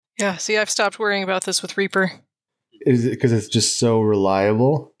Yeah, see, I've stopped worrying about this with Reaper. Is it because it's just so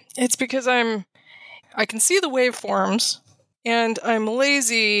reliable? It's because I can see the waveforms, and I'm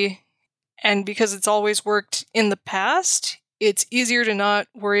lazy, and because it's always worked in the past, it's easier to not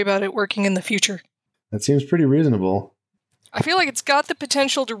worry about it working in the future. That seems pretty reasonable. I feel like it's got the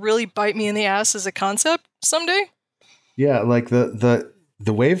potential to really bite me in the ass as a concept someday. Yeah, like the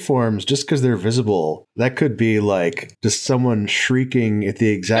waveforms, just because they're visible, that could be like just someone shrieking at the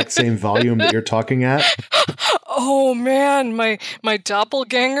exact same volume that you're talking at. Oh man, my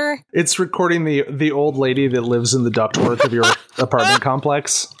doppelganger. It's recording the old lady that lives in the ductwork of your apartment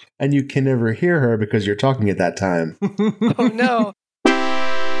complex. And you can never hear her because you're talking at that time. Oh no.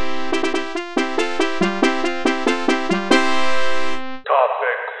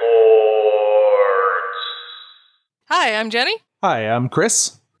 Hi, I'm Jenny. Hi, I'm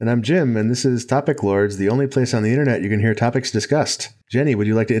Chris. And I'm Jim, and this is Topic Lords, the only place on the internet you can hear topics discussed. Jenny, would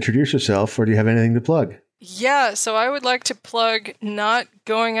you like to introduce yourself, or do you have anything to plug? Yeah, so I would like to plug not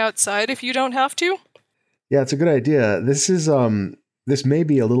going outside if you don't have to. Yeah, it's a good idea. This may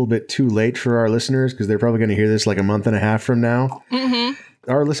be a little bit too late for our listeners, because they're probably going to hear this like a month and a half from now. Mm-hmm.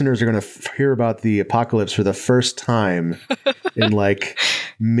 Our listeners are going to hear about the apocalypse for the first time in like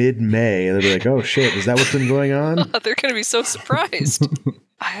mid-May, and they'll be like, oh shit, is that what's been going on? They're going to be so surprised.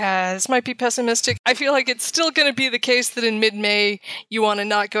 This might be pessimistic. I feel like it's still going to be the case that in mid-May, you want to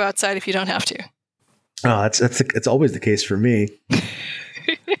not go outside if you don't have to. Oh, it's always the case for me.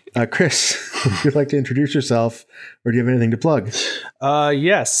 Chris, would you like to introduce yourself, or do you have anything to plug?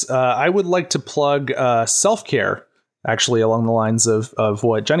 Yes, I would like to plug self-care, actually along the lines of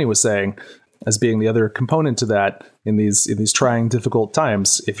what Jenny was saying, as being the other component to that in these trying, difficult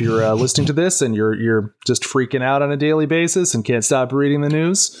times. If you're listening to this and you're just freaking out on a daily basis and can't stop reading the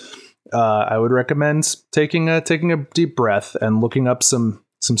news, I would recommend taking a deep breath and looking up some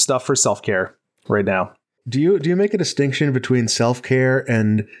stuff for self-care right now. Do you make a distinction between self-care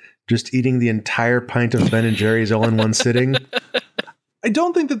and just eating the entire pint of Ben & Jerry's all in one sitting? I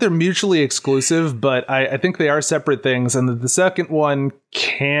don't think that they're mutually exclusive, but I think they are separate things, and the second one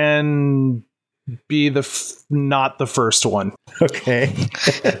can be not the first one. Okay.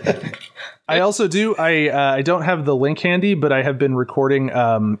 I also do. I don't have the link handy, but I have been recording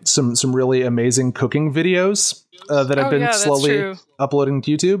some really amazing cooking videos that I've been slowly uploading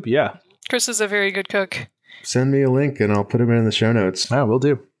to YouTube. Yeah. Chris is a very good cook. Send me a link and I'll put them in the show notes. Oh, will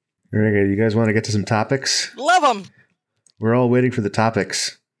do. All right, you guys want to get to some topics? Love them. We're all waiting for the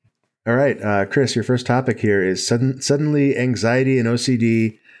topics. All right, Chris, your first topic here is suddenly anxiety and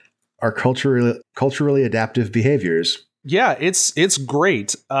OCD are culturally adaptive behaviors. Yeah, it's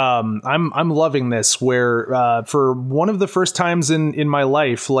great. I'm loving this. Where for one of the first times in my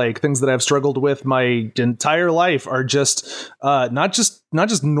life, like things that I've struggled with my entire life are just not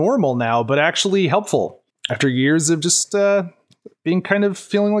just normal now, but actually helpful after years of just being kind of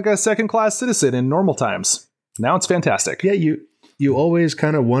feeling like a second class citizen in normal times. Now it's fantastic. Yeah, you always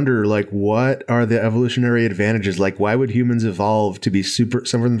kind of wonder, like, what are the evolutionary advantages? Like, why would humans evolve to be for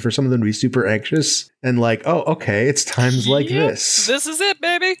some of them to be super anxious? And like, oh, okay, it's times like this. This is it,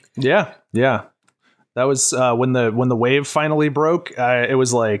 baby. Yeah. That was when the wave finally broke. It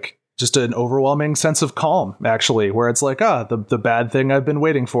was like just an overwhelming sense of calm, actually, where it's like, the bad thing I've been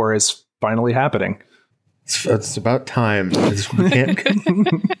waiting for is finally happening. It's about time. We can't.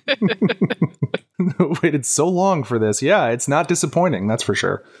 Waited so long for this. Yeah, it's not disappointing, that's for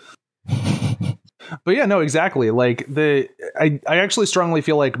sure. But yeah, no, exactly. Like I actually strongly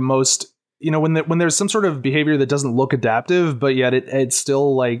feel like most, when there's some sort of behavior that doesn't look adaptive, but yet it's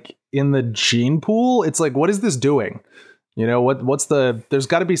still like in the gene pool, it's like, what is this doing? There's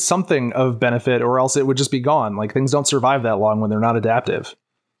got to be something of benefit, or else it would just be gone. Like things don't survive that long when they're not adaptive.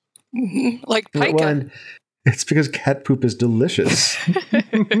 Mm-hmm. Like pica. Well, it's because cat poop is delicious.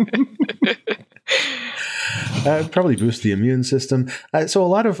 Probably boost the immune system. So a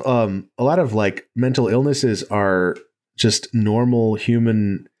lot of like mental illnesses are just normal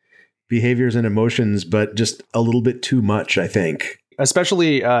human behaviors and emotions, but just a little bit too much, I think.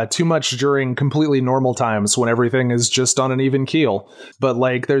 Especially too much during completely normal times when everything is just on an even keel. But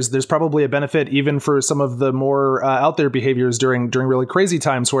like there's probably a benefit even for some of the more out there behaviors during really crazy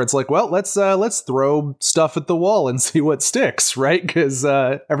times where it's like, well, let's throw stuff at the wall and see what sticks, right? Because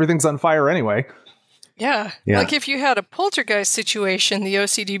everything's on fire anyway. Yeah. Like if you had a poltergeist situation, the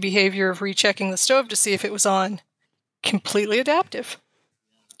OCD behavior of rechecking the stove to see if it was on, completely adaptive.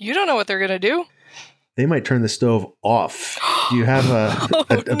 You don't know what they're going to do. They might turn the stove off. Do you have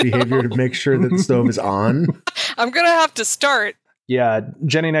a behavior to make sure that the stove is on? I'm going to have to start. Yeah,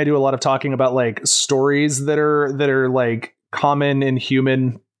 Jenny and I do a lot of talking about like stories that are like common in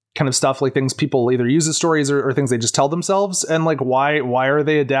human kind of stuff, like things people either use as stories or things they just tell themselves. And like, why are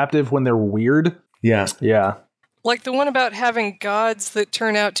they adaptive when they're weird? Yeah. Yeah. Like the one about having gods that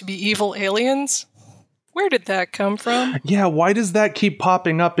turn out to be evil aliens. Where did that come from? Yeah, why does that keep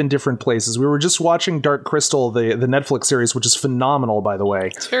popping up in different places? We were just watching Dark Crystal, the Netflix series, which is phenomenal, by the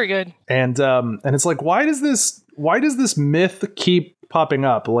way. It's very good. And it's like, why does this myth keep popping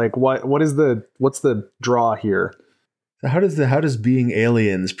up? Like, what's the draw here? How does being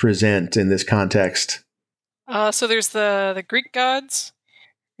aliens present in this context? So there's the Greek gods,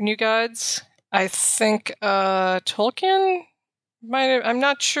 new gods. I think Tolkien might have, I'm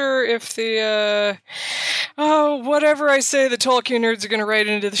not sure if the whatever I say, the Tolkien nerds are going to write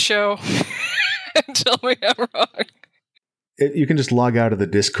into the show and tell me I'm wrong. You can just log out of the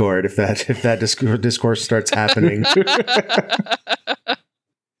Discord if that discourse starts happening.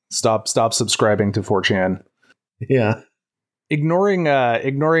 Stop subscribing to 4chan. Yeah. Ignoring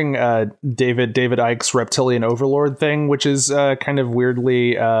David Icke's reptilian overlord thing, which is kind of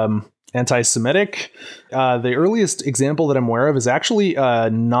weirdly anti-Semitic. The earliest example that I'm aware of is actually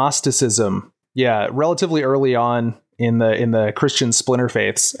Gnosticism. Yeah, relatively early on in the Christian splinter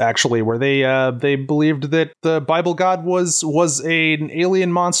faiths, actually, where they believed that the Bible God was an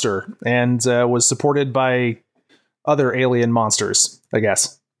alien monster and was supported by other alien monsters, I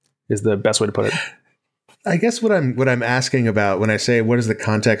guess, is the best way to put it. I guess what I'm asking about when I say what is the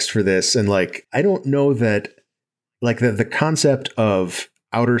context for this, and like I don't know that like the concept of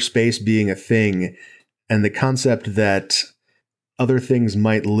outer space being a thing and the concept that other things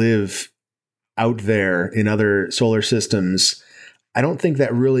might live out there in other solar systems, I don't think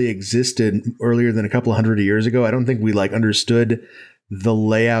that really existed earlier than a couple of hundred years ago. I don't think we like understood the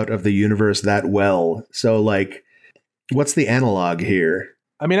layout of the universe that well. So like, what's the analog here?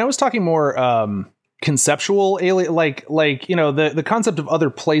 I mean, I was talking more conceptual alien, like the concept of other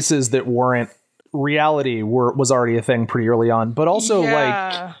places that weren't reality was already a thing pretty early on, but also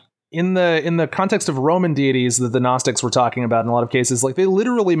like in the context of Roman deities that the Gnostics were talking about in a lot of cases, like they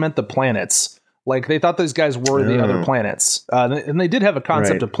literally meant the planets. Like they thought those guys were the other planets, and they did have a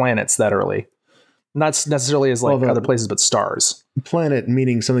concept of planets that early, not necessarily as like other places, but stars. Planet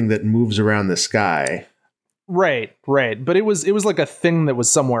meaning something that moves around the sky. Right. But it was like a thing that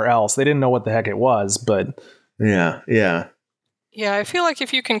was somewhere else. They didn't know what the heck it was, but yeah. Yeah, I feel like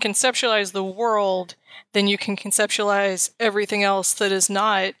if you can conceptualize the world, then you can conceptualize everything else that is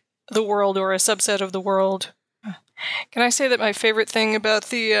not the world or a subset of the world. Can I say that my favorite thing about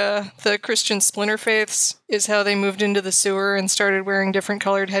the Christian splinter faiths is how they moved into the sewer and started wearing different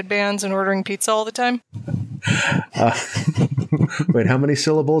colored headbands and ordering pizza all the time? Wait, how many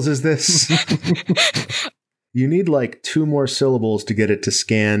syllables is this? You need like 2 more syllables to get it to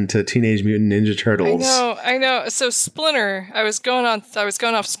scan to Teenage Mutant Ninja Turtles. I know. So Splinter, I was going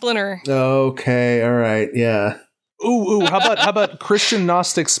off Splinter. Okay, all right, yeah. Ooh, how about Christian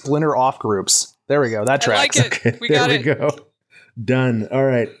Gnostic splinter off groups? There we go. That tracks. I like it. Okay, there we go. Done. All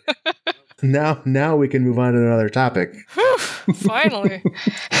right. Now we can move on to another topic. Whew, finally.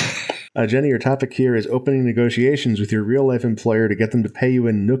 Jenny, your topic here is opening negotiations with your real-life employer to get them to pay you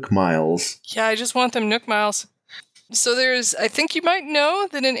in Nook miles. Yeah, I just want them Nook miles. So I think you might know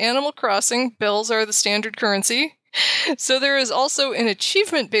that in Animal Crossing, bells are the standard currency. So there is also an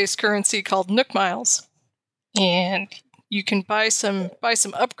achievement-based currency called Nook miles. And you can buy some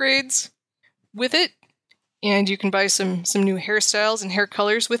upgrades with it, and you can buy some new hairstyles and hair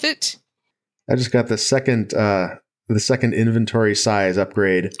colors with it. I just got the second inventory size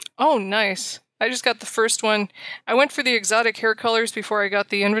upgrade. Oh, nice. I just got the first one. I went for the exotic hair colors before I got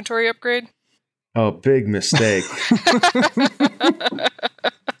the inventory upgrade. Oh, big mistake.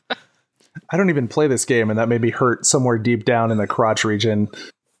 I don't even play this game, and that made me hurt somewhere deep down in the crotch region.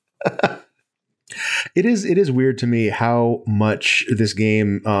 It is weird to me how much this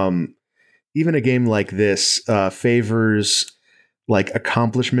game, even a game like this, favors like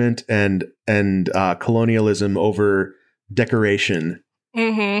accomplishment and colonialism over decoration.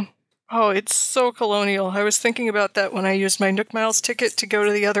 Mm-hmm. Oh, it's so colonial. I was thinking about that when I used my Nook Miles ticket to go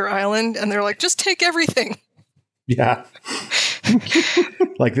to the other island, and they're like, just take everything. Yeah.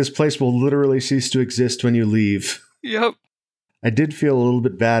 Like this place will literally cease to exist when you leave. Yep. I did feel a little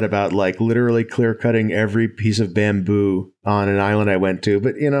bit bad about like literally clear cutting every piece of bamboo on an island I went to,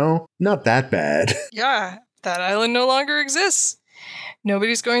 but not that bad. Yeah, that island no longer exists.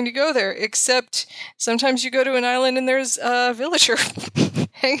 Nobody's going to go there, except sometimes you go to an island and there's a villager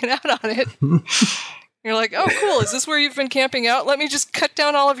hanging out on it. You're like, oh, cool. Is this where you've been camping out? Let me just cut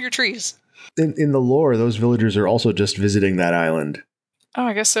down all of your trees. In the lore, those villagers are also just visiting that island. Oh,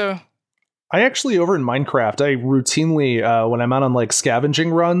 I guess so. I actually, over in Minecraft, I routinely, when I'm out on like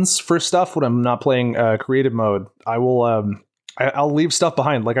scavenging runs for stuff, when I'm not playing creative mode, I will, I'll leave stuff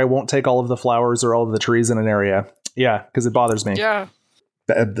behind. Like I won't take all of the flowers or all of the trees in an area. Yeah, because it bothers me. Yeah.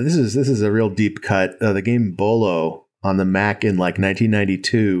 This is a real deep cut. The game Bolo on the Mac in like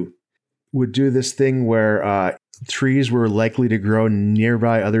 1992 would do this thing where trees were likely to grow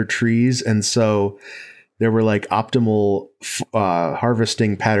nearby other trees, and so there were like optimal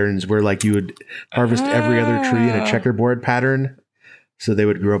harvesting patterns where like you would harvest every other tree in a checkerboard pattern so they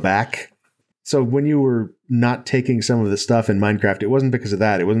would grow back. So when you were not taking some of the stuff in Minecraft, it wasn't because of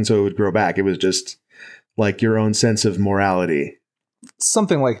that. It wasn't so it would grow back. It was just like your own sense of morality.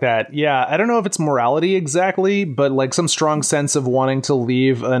 Something like that. Yeah. I don't know if it's morality exactly, but like some strong sense of wanting to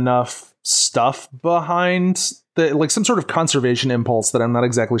leave enough stuff behind, like some sort of conservation impulse that I'm not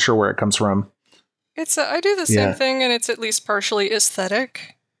exactly sure where it comes from. I do the same thing, and it's at least partially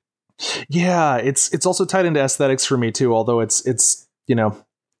aesthetic. Yeah, it's also tied into aesthetics for me too, although it's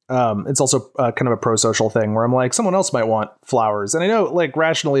also kind of a pro-social thing where I'm like, someone else might want flowers. And I know like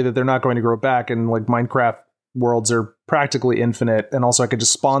rationally that they're not going to grow back, and like Minecraft worlds are practically infinite, and also I could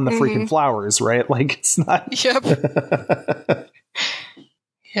just spawn the freaking flowers, right? Like it's not. Yep.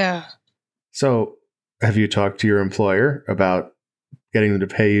 Yeah. So have you talked to your employer about getting them to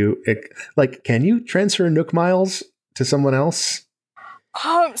pay you? Like, can you transfer Nook miles to someone else?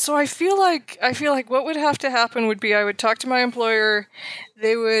 So I feel like what would have to happen would be I would talk to my employer.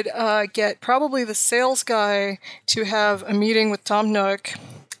 They would get probably the sales guy to have a meeting with Tom Nook.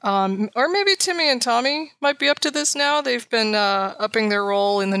 Or maybe Timmy and Tommy might be up to this now. They've been upping their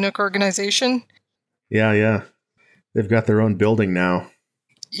role in the Nook organization. Yeah. They've got their own building now.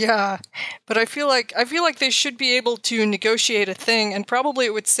 Yeah, but I feel like they should be able to negotiate a thing, and probably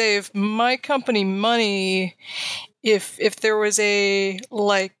it would save my company money if there was a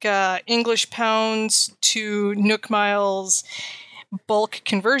like English pounds to Nook miles bulk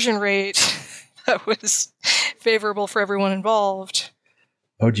conversion rate that was favorable for everyone involved.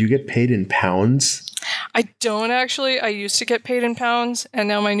 Oh, do you get paid in pounds? I don't actually. I used to get paid in pounds, and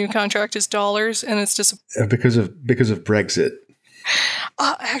now my new contract is dollars, and it's just because of Brexit.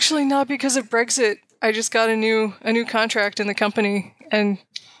 Actually, not because of Brexit. I just got a new contract in the company, and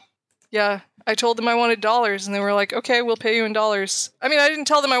yeah, I told them I wanted dollars, and they were like, "Okay, we'll pay you in dollars." I mean, I didn't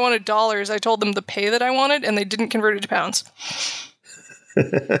tell them I wanted dollars. I told them the pay that I wanted, and they didn't convert it to pounds.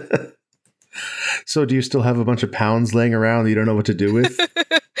 So, do you still have a bunch of pounds laying around that you don't know what to do with?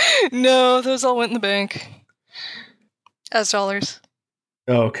 No, those all went in the bank as dollars.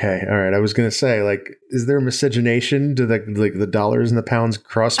 Okay, all right. I was gonna say, like, is there miscegenation? Do the dollars and the pounds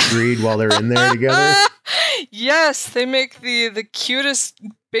crossbreed while they're in there together? Yes, they make the cutest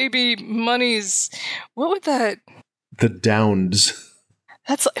baby monies. What would that? The Downs.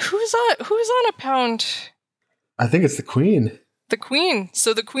 That's who's on a pound? I think it's the Queen. The Queen.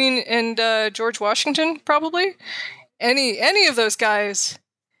 So the Queen and George Washington, probably. Any of those guys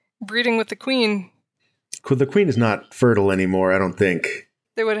breeding with the Queen. The Queen is not fertile anymore, I don't think.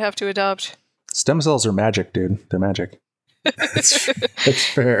 They would have to adopt. Stem cells are magic, dude. They're magic. That's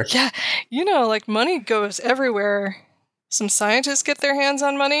fair. Yeah, like money goes everywhere. Some scientists get their hands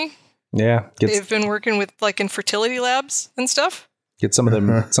on money. Yeah, they've been working with like infertility labs and stuff. Get some of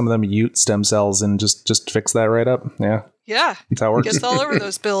them Ute stem cells and just fix that right up. Yeah. Yeah. That's how it works. Gets all over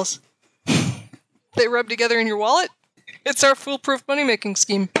those bills. They rub together in your wallet. It's our foolproof money making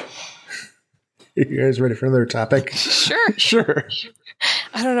scheme. You guys ready for another topic? Sure.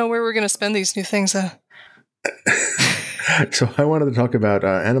 I don't know where we're going to spend these new things, though. So I wanted to talk about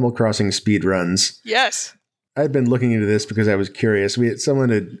Animal Crossing speedruns. Yes. I'd been looking into this because I was curious. Someone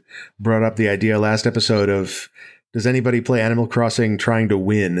had brought up the idea last episode of, does anybody play Animal Crossing trying to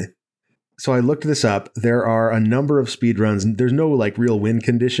win? So I looked this up. There are a number of speedruns. There's no like real win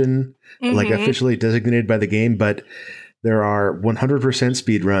condition, like officially designated by the game, but there are 100%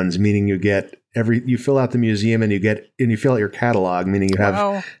 speedruns, meaning you fill out the museum and you fill out your catalog, meaning you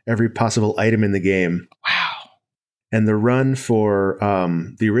have every possible item in the game. Wow. And the run for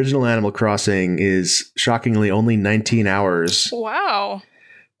the original Animal Crossing is shockingly only 19 hours. Wow.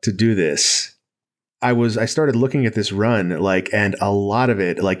 To do this. I started looking at this run, and a lot of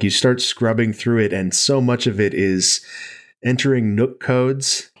it, you start scrubbing through it, and so much of it is entering Nook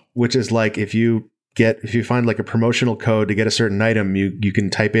codes, which is like if you find like a promotional code to get a certain item, you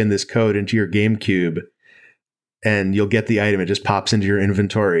can type in this code into your GameCube and you'll get the item. It just pops into your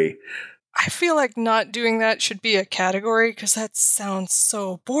inventory. I feel like not doing that should be a category because that sounds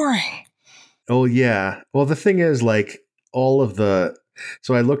so boring. Oh, yeah. Well, the thing is,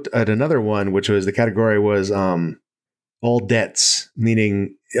 so I looked at another one, which was the category was all debts,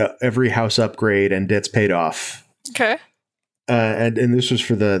 meaning every house upgrade and debts paid off. Okay. And this was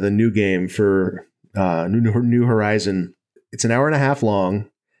for the new game for New Horizon. It's an hour and a half long.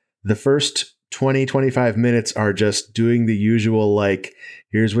 The first 20-25 minutes are just doing the usual, like,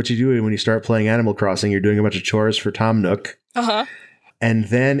 here's what you do when you start playing Animal Crossing. You're doing a bunch of chores for Tom Nook. Uh-huh. And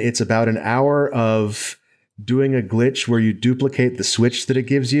then it's about an hour of doing a glitch where you duplicate the Switch that it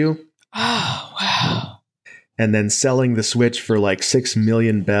gives you. Oh, wow. And then selling the Switch for like 6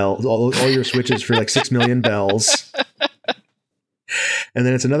 million bells, all your Switches for like 6 million bells. And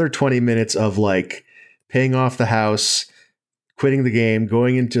then it's another 20 minutes of like paying off the house, quitting the game,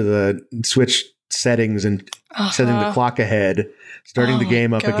 going into the Switch settings and setting the clock ahead, starting the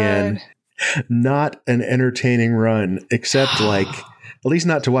game up again. Not an entertaining run, except like, at least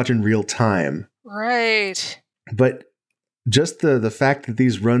not to watch in real time. Right. But just the fact that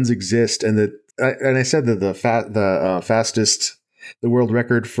these runs exist, and I said that the fastest, the world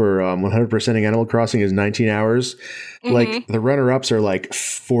record for 100%ing Animal Crossing is 19 hours. Mm-hmm. Like the runner-ups are like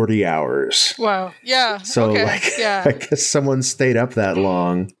 40 hours. Wow. Yeah. So okay. like, yeah. I guess someone stayed up that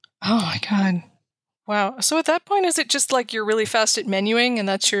long. Oh my God. Wow. So at that point, is it just like you're really fast at menuing and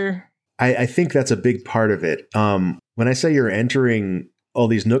that's your... I think that's a big part of it. When I say you're entering all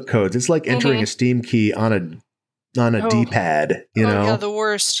these Nook codes, it's like entering a Steam key on a D-pad, you know? Yeah, the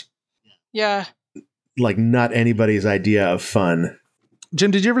worst. Yeah. Like not anybody's idea of fun. Jim,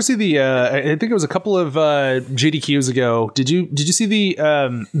 did you ever see the? I think it was a couple of GDQs ago. Did you see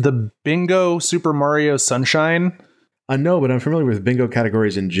the Bingo Super Mario Sunshine? No, but I'm familiar with bingo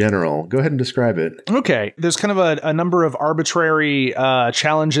categories in general. Go ahead and describe it. Okay, there's kind of a number of arbitrary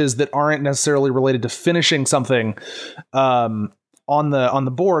challenges that aren't necessarily related to finishing something on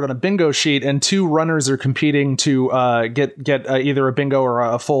the board on a bingo sheet, and two runners are competing to get either a bingo or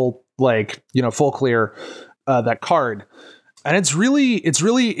a full full clear that card. And it's really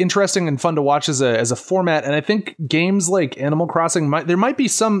interesting and fun to watch as a format. And I think games like Animal Crossing there might be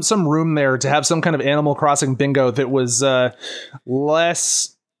some room there to have some kind of Animal Crossing bingo that was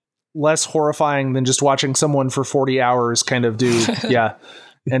less horrifying than just watching someone for 40 hours kind of do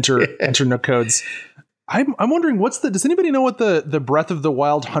enter Nook codes. I'm wondering does anybody know what the Breath of the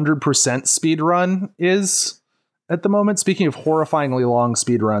Wild 100% speed run is at the moment? Speaking of horrifyingly long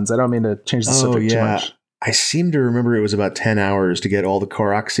speed runs, I don't mean to change the subject too much. I seem to remember it was about 10 hours to get all the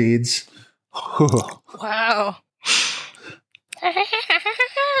Korok seeds. Wow.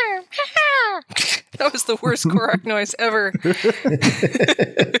 That was the worst Korok noise ever.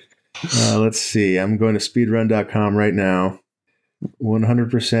 Let's see. I'm going to speedrun.com right now.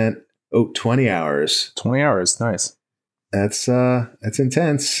 100%. 20 hours. 20 hours. Nice. That's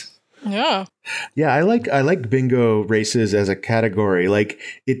intense. Yeah. Yeah, I like bingo races as a category. Like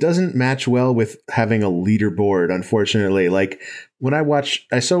it doesn't match well with having a leaderboard, unfortunately. Like when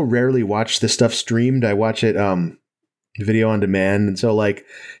I so rarely watch the stuff streamed. I watch it video on demand. And so like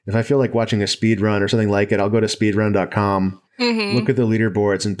if I feel like watching a speed run or something like it, I'll go to speedrun.com, look at the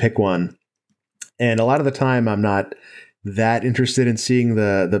leaderboards and pick one. And a lot of the time I'm not that interested in seeing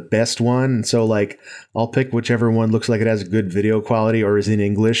the best one, and so like I'll pick whichever one looks like it has good video quality or is in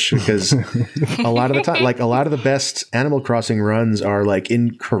English, because a lot of the time, like a lot of the best Animal Crossing runs are like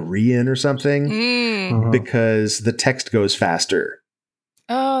in Korean or something, because the text goes faster.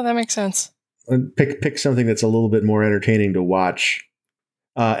 Oh, that makes sense. And pick something that's a little bit more entertaining to watch.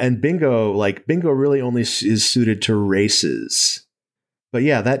 And bingo really only is suited to races. But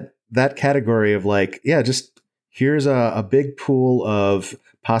yeah, that category of like, yeah, just here's a big pool of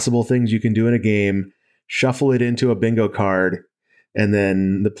possible things you can do in a game, shuffle it into a bingo card, and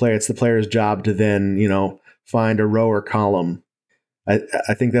then it's the player's job to then, find a row or column.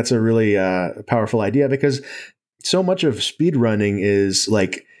 I think that's a really powerful idea, because so much of speedrunning is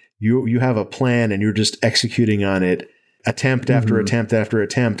like you have a plan and you're just executing on it, attempt after attempt after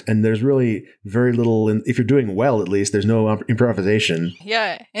attempt, and there's really very little, if you're doing well, at least there's no improvisation.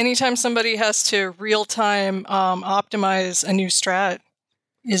 Yeah, anytime somebody has to real-time optimize a new strat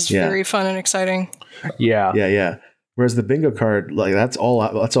is very fun and exciting. Yeah. Whereas the bingo card, like that's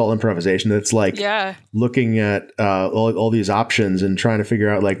all improvisation. It's like looking at all these options and trying to figure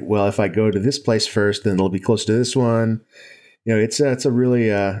out like, well, if I go to this place first, then it'll be close to this one. It's a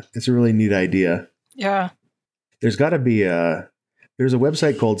really neat idea. Yeah. There's got to be there's a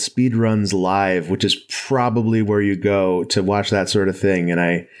website called Speedruns Live, which is probably where you go to watch that sort of thing. And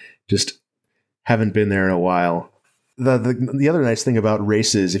I just haven't been there in a while. The other nice thing about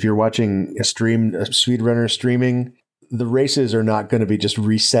races, if you're watching a speedrunner streaming, the races are not going to be just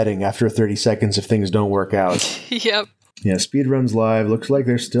resetting after 30 seconds if things don't work out. Yep. Yeah, Speedruns Live looks like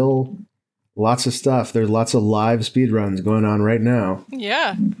they're still Lots of stuff. There's lots of live speedruns going on right now.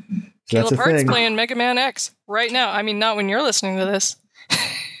 Yeah. So that's Caleb a Hart's thing. playing Mega Man X right now. I mean, not when you're listening to this.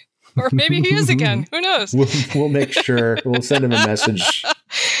 Or maybe he is again. Who knows? We'll make sure. We'll send him a message.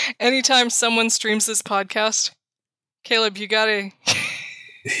 Anytime someone streams this podcast, Caleb, you gotta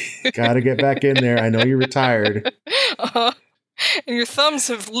Gotta get back in there. I know you're retired. And your thumbs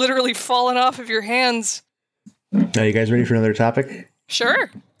have literally fallen off of your hands. Are you guys ready for another topic?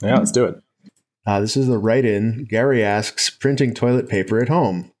 Sure. Yeah, let's do it. This is the write-in. Gary asks, printing toilet paper at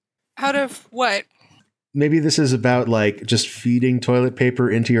home. Out of what? Maybe this is about like just feeding toilet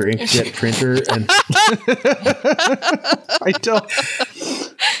paper into your inkjet printer I don't.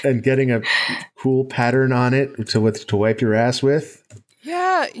 and getting a cool pattern on it to wipe your ass with.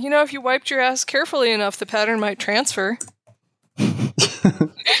 Yeah, if you wiped your ass carefully enough, the pattern might transfer.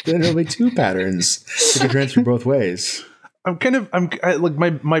 Then there'll be two patterns. You can transfer both ways.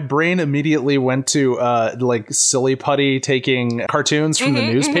 My brain immediately went to like silly putty taking cartoons from the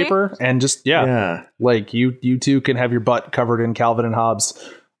newspaper and just like you two can have your butt covered in Calvin and Hobbes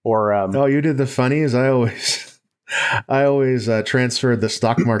or oh, you did the funnies. I always transferred the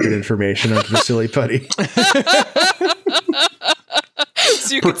stock market information onto the silly putty.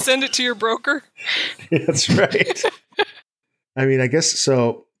 So you could send it to your broker. That's right. I mean, I guess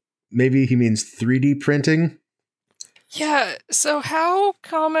so. Maybe he means 3D printing. Yeah, so how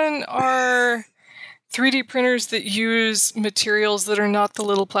common are 3D printers that use materials that are not the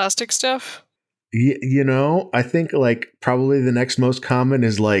little plastic stuff? I think like probably the next most common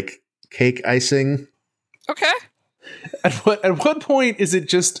is like cake icing. Okay. At what point is it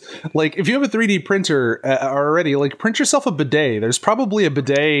just like if you have a 3D printer already, like print yourself a bidet? There's probably a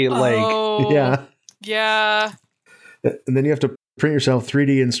bidet Yeah. Yeah. And then you have to print yourself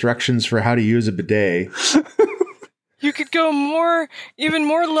 3D instructions for how to use a bidet. You could go even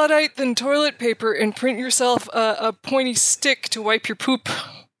more Luddite than toilet paper and print yourself a pointy stick to wipe your poop.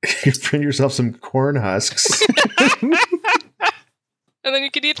 You print yourself some corn husks. And then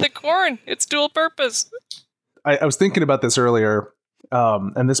you could eat the corn. It's dual purpose. I was thinking about this earlier,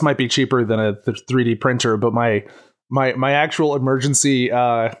 and this might be cheaper than a 3D printer, but my actual emergency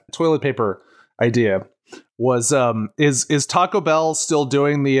toilet paper idea was is Taco Bell still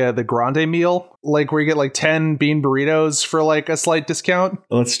doing the grande meal, like where you get like 10 bean burritos for like a slight discount?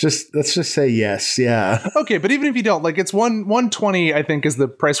 Let's just say yes. Yeah. Okay, but even if you don't, like it's $120 I think is the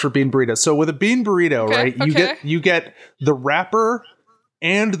price for bean burritos. So with a bean burrito, right, you get the wrapper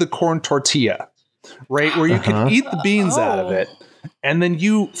and the corn tortilla, right, where you can eat the beans out of it. And then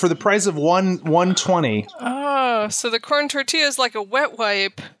you, for the price of $120. Oh, so the corn tortilla is like a wet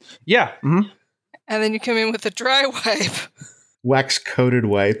wipe. Yeah. Mm-hmm. And then you come in with a dry wipe. Wax coated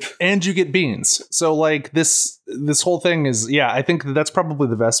wipe. And you get beans. So like this whole thing is, I think that's probably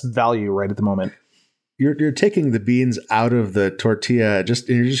the best value right at the moment. You're taking the beans out of the tortilla, and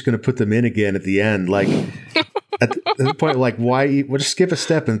you're just going to put them in again at the end. Like at the point, like why eat? Well, just skip a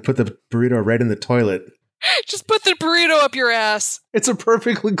step and put the burrito right in the toilet. Just put the burrito up your ass. It's a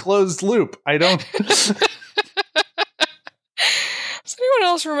perfectly closed loop. I don't. Does anyone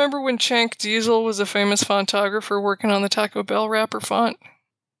else remember when Chank Diesel was a famous fontographer working on the Taco Bell wrapper font?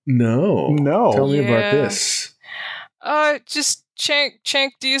 No. Tell me about this. Just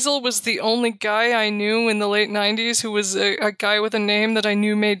Chank Diesel was the only guy I knew in the late 90s who was a guy with a name that I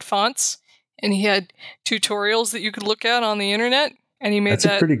knew made fonts. And he had tutorials that you could look at on the internet. And he made That's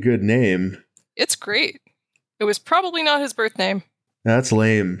a pretty good name. It's great. It was probably not his birth name. That's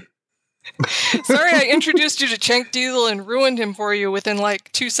lame. Sorry, I introduced you to Chank Diesel and ruined him for you within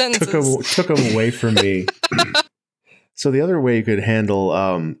like 2 sentences. Took him away from me. So the other way you could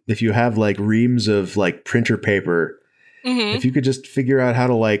handle, if you have like reams of like printer paper, if you could just figure out how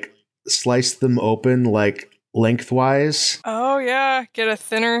to like slice them open like lengthwise. Oh yeah, get a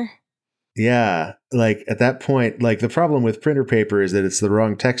thinner. Yeah, like at that point, like the problem with printer paper is that it's the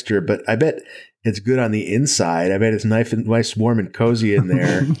wrong texture, but I bet it's good on the inside. I bet it's nice, warm, and cozy in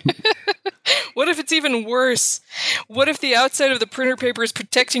there. What if it's even worse? What if the outside of the printer paper is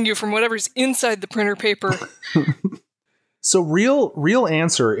protecting you from whatever's inside the printer paper? So real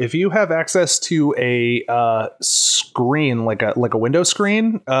answer, if you have access to a screen, like a window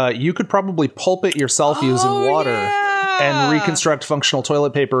screen, you could probably pulp it yourself using water and reconstruct functional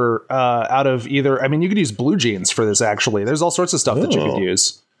toilet paper out of either, I mean, you could use blue jeans for this, actually. There's all sorts of stuff that you could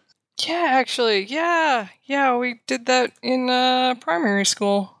use. Yeah, actually. Yeah, we did that in primary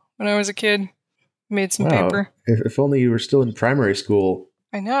school when I was a kid. Made some paper. If only you were still in primary school.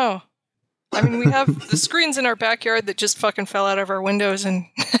 I know. I mean, we have the screens in our backyard that just fucking fell out of our windows, and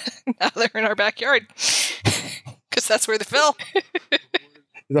now they're in our backyard. Because that's where they fell.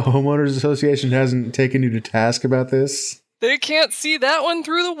 The homeowners association hasn't taken you to task about this? They can't see that one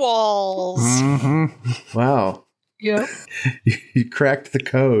through the walls. Mm-hmm. Wow. Yep. You cracked the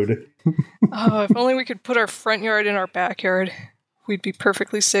code. Oh, if only we could put our front yard in our backyard. We'd be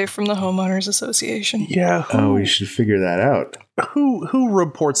perfectly safe from the homeowners association. Yeah. Oh, we should figure that out. Who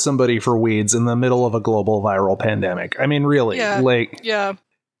reports somebody for weeds in the middle of a global viral pandemic? I mean, really? Yeah. Like, Yeah.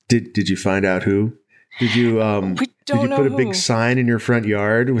 Did you find out who? Did you We don't know put a who. big sign in your front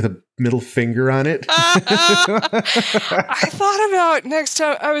yard with a middle finger on it? I thought about next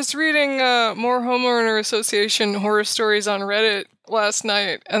time. I was reading more homeowner association horror stories on Reddit last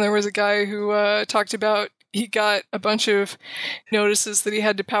night, and there was a guy who talked about he got a bunch of notices that he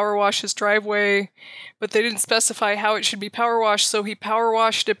had to power wash his driveway, but they didn't specify how it should be power washed, so he power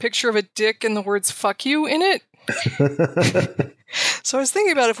washed a picture of a dick and the words "fuck you" in it. So I was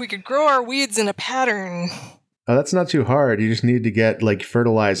thinking about if we could grow our weeds in a pattern. Oh, that's not too hard. You just need to get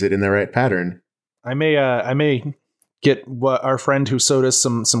fertilize it in the right pattern. I may get our friend who sewed us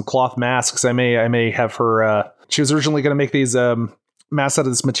some cloth masks. I may have her. She was originally going to make these masks out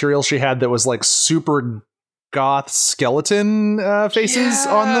of this material she had that was like super goth skeleton faces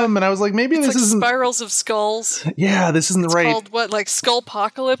on them, and I was like, maybe It's this like isn't spirals of skulls. Yeah, this isn't It's right. called what, like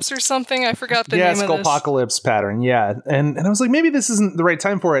Skullpocalypse or something? I forgot the name of this. Skullpocalypse pattern. Yeah, and I was like, maybe this isn't the right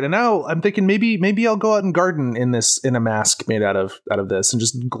time for it. And now I'm thinking maybe I'll go out and garden in a mask made out of this, and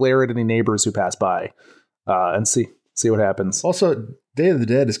just glare at any neighbors who pass by, and see what happens. Also, Day of the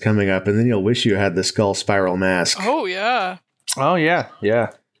Dead is coming up, and then you'll wish you had the skull spiral mask. Oh, yeah. Oh yeah.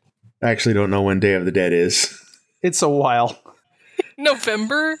 I actually don't know when Day of the Dead is. It's a while.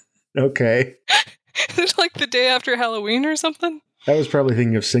 November? Okay. Is it like the day after Halloween or something? I was probably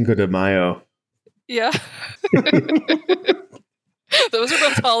thinking of Cinco de Mayo. Yeah. Those are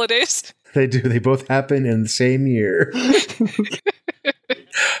both holidays. They do. They both happen in the same year.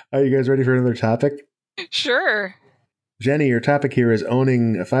 Are you guys ready for another topic? Sure. Jenny, your topic here is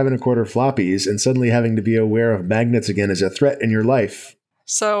owning a 5 1/4 floppies and suddenly having to be aware of magnets again as a threat in your life.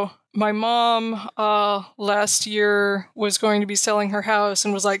 So my mom last year was going to be selling her house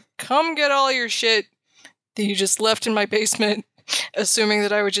and was like, come get all your shit that you just left in my basement, assuming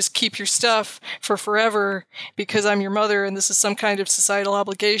that I would just keep your stuff for forever because I'm your mother and this is some kind of societal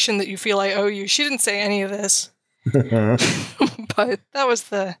obligation that you feel I owe you. She didn't say any of this, but that was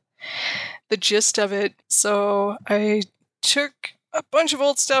the gist of it. So I took a bunch of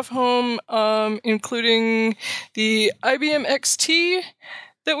old stuff home, including the IBM XT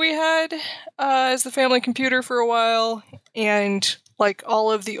that we had as the family computer for a while, and like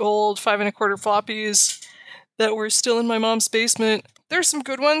all of the old 5 1/4 floppies that were still in my mom's basement. There's some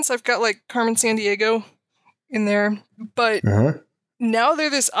good ones. I've got like Carmen Sandiego in there, but now they're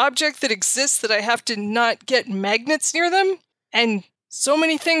this object that exists that I have to not get magnets near them, and so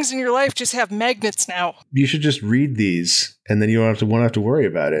many things in your life just have magnets now. You should just read these, and then you won't have to worry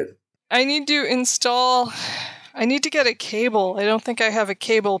about it. I need to get a cable. I don't think I have a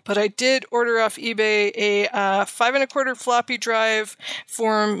cable, but I did order off eBay a 5 1/4 floppy drive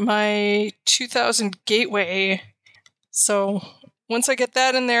for my 2000 Gateway. So once I get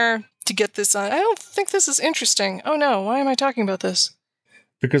that in there to get this on, I don't think this is interesting. Oh no, why am I talking about this?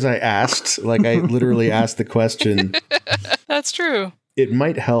 Because I asked, I literally asked the question. That's true. It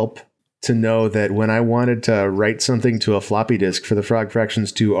might help to know that when I wanted to write something to a floppy disk for the Frog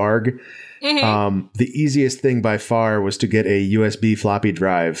Fractions 2 ARG, the easiest thing by far was to get a USB floppy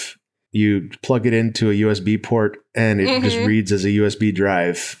drive. You plug it into a USB port and it just reads as a USB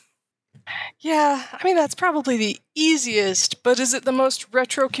drive. Yeah, I mean, that's probably the easiest, but is it the most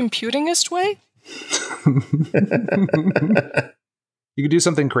retro computingest way? You could do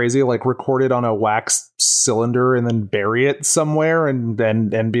something crazy like record it on a wax cylinder and then bury it somewhere and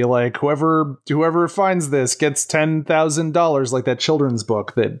be like, whoever finds this gets $10,000, like that children's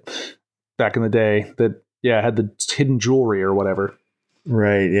book that back in the day that had the hidden jewelry or whatever.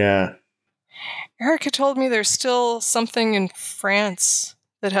 Right, yeah. Erica told me there's still something in France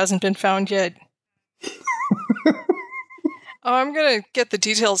that hasn't been found yet. Oh, I'm gonna get the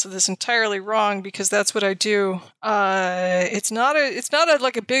details of this entirely wrong because that's what I do. It's not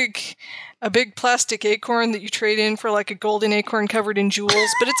like a big plastic acorn that you trade in for like a golden acorn covered in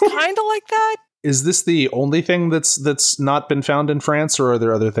jewels, but it's kind of like that. Is this the only thing that's not been found in France, or are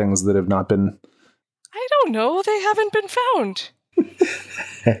there other things that have not been? I don't know. They haven't been found.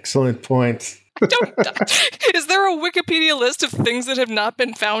 Excellent point. Is there a Wikipedia list of things that have not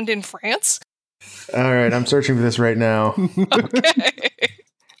been found in France? All right, I'm searching for this right now. Okay.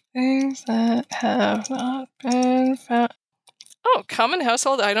 Things that have not been found. Oh, common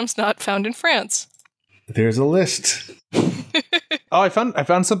household items not found in France. There's a list. Oh, I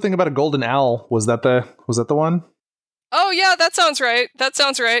found something about a golden owl. Was that the one? Oh yeah, that sounds right.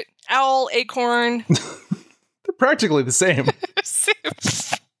 Owl, acorn. They're practically the same.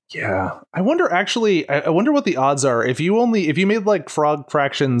 Yeah. I wonder what the odds are if you made like Frog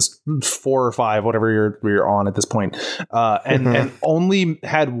Fractions 4 or 5, whatever you're on at this point, and only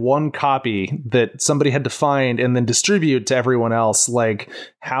had one copy that somebody had to find and then distribute to everyone else, like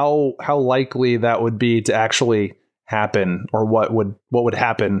how likely that would be to actually happen, or what would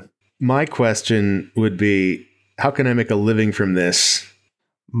happen. My question would be, how can I make a living from this?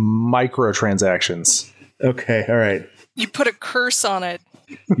 Microtransactions. Okay, all right. You put a curse on it.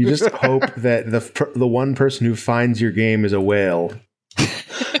 You just hope that the one person who finds your game is a whale.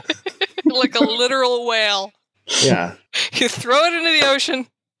 Like a literal whale. Yeah. You throw it into the ocean,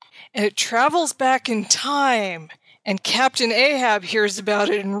 and it travels back in time, and Captain Ahab hears about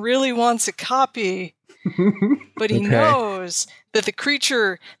it and really wants a copy. But he knows that the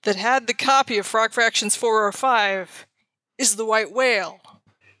creature that had the copy of Frog Fractions 4 or 5 is the white whale.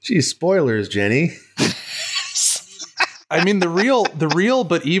 Geez, spoilers, Jenny. I mean, the real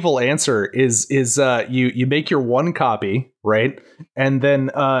but evil answer is you make your one copy, right? And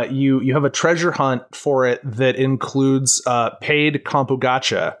then you have a treasure hunt for it that includes paid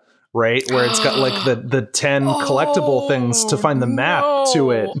Compugacha, right? Where it's got like the 10 collectible things to find the map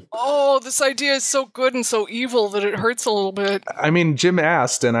to it. Oh, this idea is so good and so evil that it hurts a little bit. I mean, Jim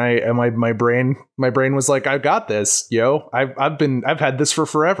asked, and my brain was like, I got this, yo. I've had this for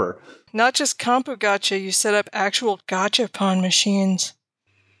forever. Not just Compugacha, you set up actual gachapon machines.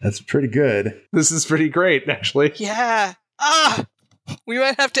 That's pretty good. This is pretty great, actually. Yeah. We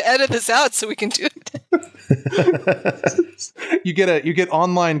might have to edit this out so we can do it. You get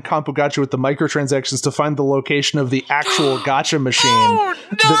online Compugacha with the microtransactions to find the location of the actual gacha machine. Oh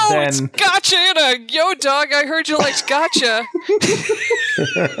no! It's gacha in a yo dog. I heard you liked gacha.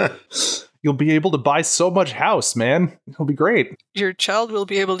 You'll be able to buy so much house, man. It'll be great. Your child will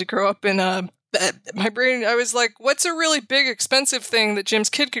be able to grow up in a. My brain. I was like, "What's a really big, expensive thing that Jim's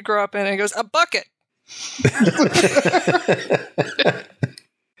kid could grow up in?" And he goes, "A bucket."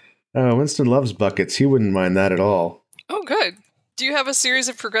 Winston loves buckets. He wouldn't mind that at all. Oh, good. Do you have a series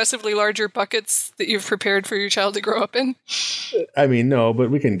of progressively larger buckets that you've prepared for your child to grow up in? I mean, no,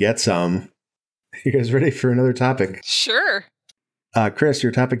 but we can get some. You guys ready for another topic? Sure. Chris,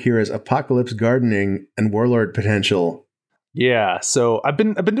 your topic here is apocalypse gardening and warlord potential. Yeah, so I've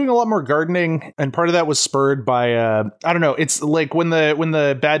been doing a lot more gardening, and part of that was spurred by I don't know. It's like when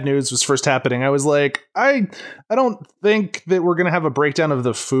the bad news was first happening, I was like, I don't think that we're gonna have a breakdown of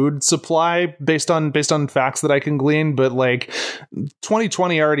the food supply based on facts that I can glean, but like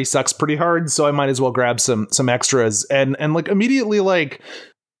 2020 already sucks pretty hard, so I might as well grab some extras, and like immediately like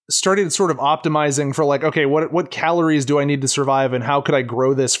started sort of optimizing for like, okay, what calories do I need to survive, and how could I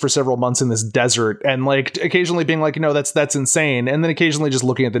grow this for several months in this desert, and like occasionally being like, no, that's insane, and then occasionally just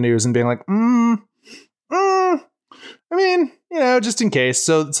looking at the news and being like, I mean, you know, just in case.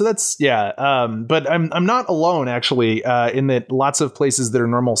 So that's but I'm not alone actually in that lots of places that are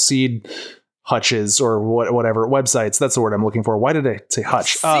normal seed hutches or whatever websites, that's the word I'm looking for. Why did I say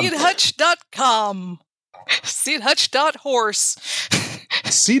hutch? Seedhutch.com. Seedhutch.horse.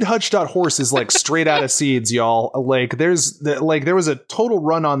 Seedhutch.horse is like straight out of seeds, y'all. Like there was a total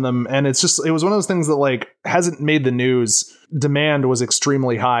run on them, and it was one of those things that like hasn't made the news. Demand was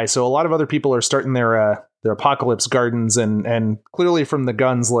extremely high, so a lot of other people are starting their apocalypse gardens, and clearly from the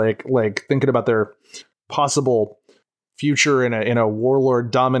guns, like thinking about their possible future in a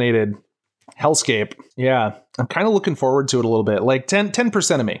warlord dominated hellscape. Yeah, I'm kind of looking forward to it a little bit. Like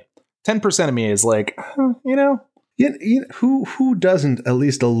 10% of me. 10% of me is like, you know. Who doesn't at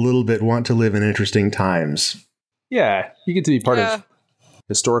least a little bit want to live in interesting times? Yeah, you get to be part of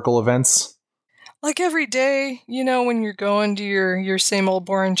historical events. Like every day, you know, when you're going to your same old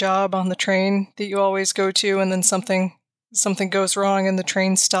boring job on the train that you always go to, and then something goes wrong and the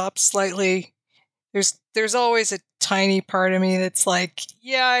train stops slightly. There's always a tiny part of me that's like,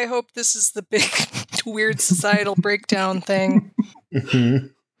 yeah, I hope this is the big weird societal breakdown thing. Mm-hmm.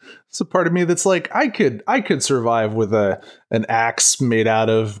 It's a part of me that's like, I could survive with an axe made out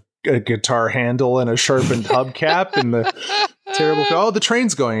of a guitar handle and a sharpened hubcap and the terrible. Oh, the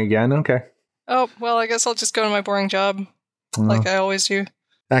train's going again. Okay. Oh, well, I guess I'll just go to my boring job like I always do.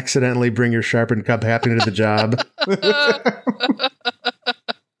 Accidentally bring your sharpened hubcap into the job.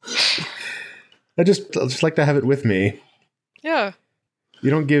 I just like to have it with me. Yeah. You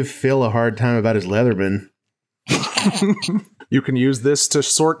don't give Phil a hard time about his Leatherman. You can use this to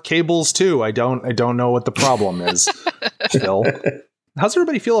sort cables too. I don't know what the problem is, Phil. How's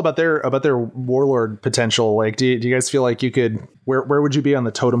everybody feel about their warlord potential? Like, do you guys feel like you could, where would you be on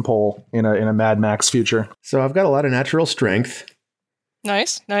the totem pole in a Mad Max future? So I've got a lot of natural strength.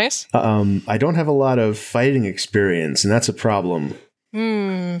 Nice. I don't have a lot of fighting experience, and that's a problem.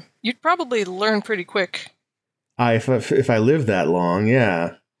 You'd probably learn pretty quick. If I live that long,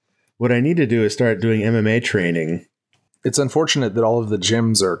 yeah. What I need to do is start doing MMA training. It's unfortunate that all of the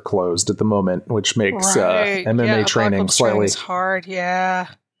gyms are closed at the moment, which makes MMA training slightly hard. Yeah.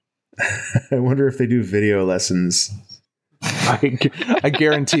 I wonder if they do video lessons. I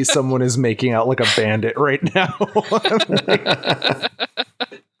guarantee someone is making out like a bandit right now.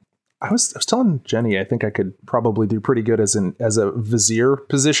 I was telling Jenny, I think I could probably do pretty good as a vizier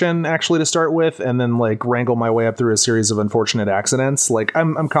position actually to start with, and then like wrangle my way up through a series of unfortunate accidents. Like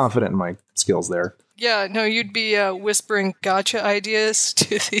I'm confident in my skills there. Yeah, no, you'd be whispering gotcha ideas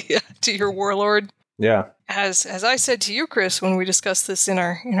to your warlord. Yeah. As I said to you, Chris, when we discussed this in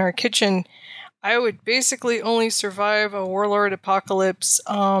our kitchen, I would basically only survive a warlord apocalypse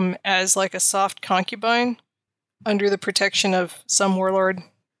as like a soft concubine under the protection of some warlord.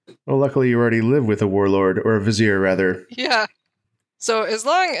 Well, luckily you already live with a warlord, or a vizier rather. Yeah. So as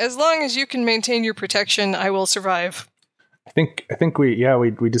long as you can maintain your protection, I will survive. I think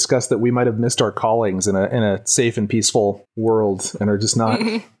we discussed that we might have missed our callings in a safe and peaceful world and are just not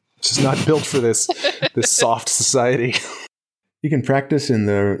built for this soft society. You can practice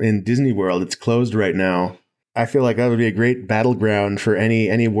in Disney World. It's closed right now. I feel like that would be a great battleground for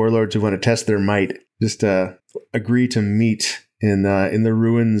any warlords who want to test their might. Just agree to meet in the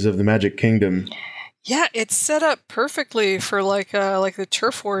ruins of the Magic Kingdom. Yeah, it's set up perfectly for like the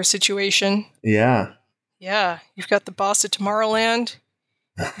turf war situation. Yeah. Yeah, you've got the boss of Tomorrowland.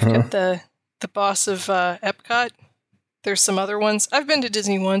 You've got the boss of Epcot. There's some other ones. I've been to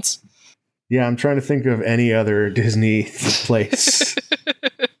Disney once. Yeah, I'm trying to think of any other Disney place.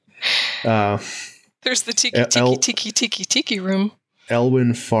 There's the tiki room.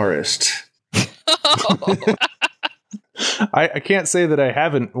 Elwyn Forest. Oh. I can't say that I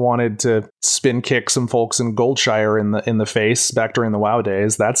haven't wanted to spin kick some folks in Goldshire in the face back during the WoW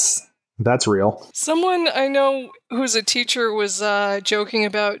days. That's real. Someone I know who's a teacher was joking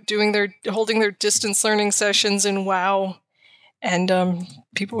about holding their distance learning sessions in WoW, and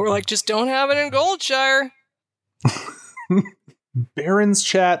people were like, "Just don't have it in Goldshire." Baron's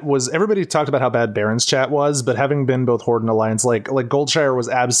Chat was, everybody talked about how bad Baron's Chat was, but having been both Horde and Alliance, like Goldshire was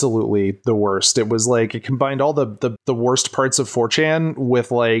absolutely the worst. It was like it combined all the worst parts of 4chan with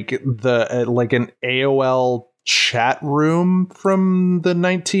like like an AOL chat room from the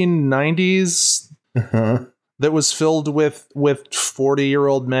 1990s that was filled with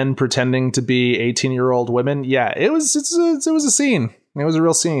 40-year-old men pretending to be 18-year-old women. Yeah, it was a scene. It was a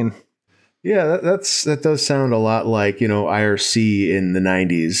real scene. Yeah, that does sound a lot like, IRC in the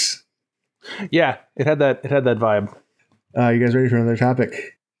 90s. Yeah, it had that vibe. You guys ready for another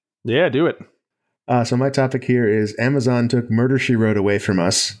topic? Yeah, do it. So my topic here is Amazon took Murder, She Wrote away from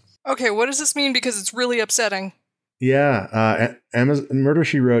us. Okay, what does this mean? Because it's really upsetting. Yeah, Murder,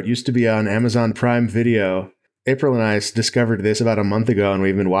 She Wrote used to be on Amazon Prime Video. April and I discovered this about a month ago, and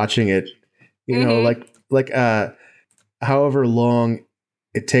we've been watching it. However long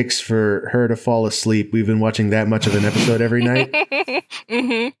it takes for her to fall asleep, we've been watching that much of an episode every night.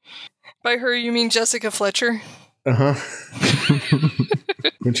 Mm-hmm. By her, you mean Jessica Fletcher? Uh-huh.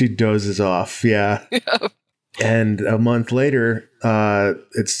 When she dozes off, yeah. And a month later,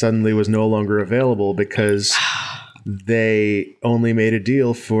 it suddenly was no longer available because they only made a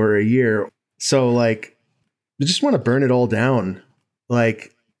deal for a year. So, like, you just want to burn it all down.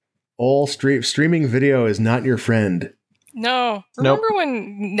 Like, all streaming video is not your friend. No. Remember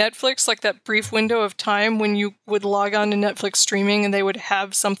when Netflix, like that brief window of time when you would log on to Netflix streaming and they would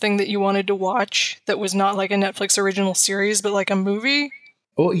have something that you wanted to watch that was not like a Netflix original series, but like a movie?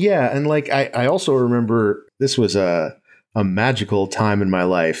 Well, yeah. And like, I also remember this was a magical time in my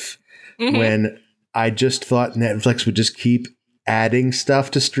life when I just thought Netflix would just keep adding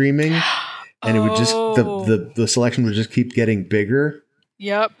stuff to streaming and it would just, the selection would just keep getting bigger.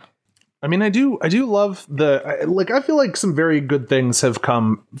 Yep. I mean, I do love I feel like some very good things have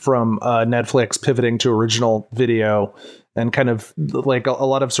come from Netflix pivoting to original video and kind of like a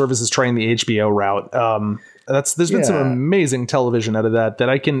lot of services trying the HBO route. There's been some amazing television out of that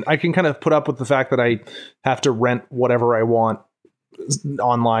I can kind of put up with the fact that I have to rent whatever I want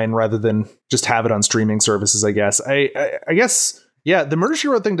online rather than just have it on streaming services, I guess. I guess, yeah, the Murder, She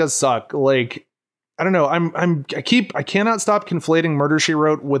Wrote thing does suck. Like, I don't know. I cannot stop conflating Murder, She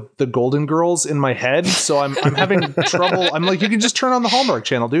Wrote with the Golden Girls in my head. So I'm having trouble. I'm like, you can just turn on the Hallmark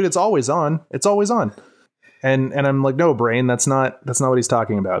Channel, dude. It's always on. It's always on. And I'm like, no, Brain, that's not what he's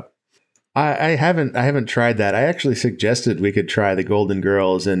talking about. I haven't tried that. I actually suggested we could try the Golden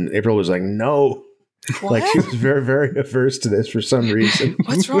Girls, and April was like, no. What? Like, she was very, very averse to this for some reason.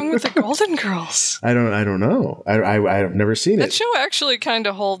 What's wrong with the Golden Girls? I don't know. I've never seen That it. show actually kind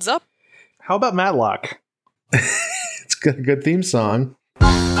of holds up. How about Matlock? It's got a good theme song.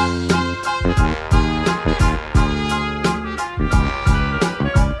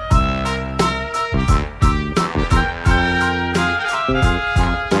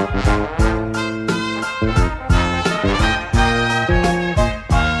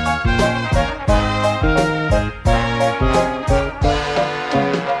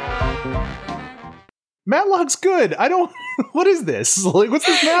 Matlock's good. I don't. What is this? Like, what's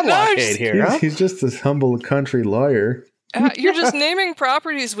this Matlock hate here? Huh? He's just this humble country lawyer. You're just naming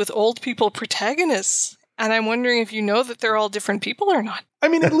properties with old people protagonists. And I'm wondering if you know that they're all different people or not. I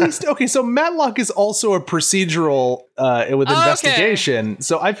mean, at least okay. So Matlock is also a procedural with investigation.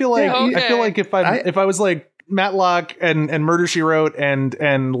 So I feel like if I was like Matlock and Murder She Wrote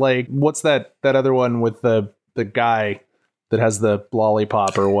and like what's that other one with the guy that has the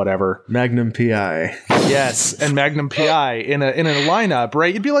lollipop or whatever, Magnum PI. Yes, and Magnum PI in a lineup,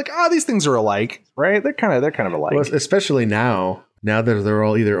 right? You'd be like, these things are alike, right? They're kind of alike. Well, especially now that they're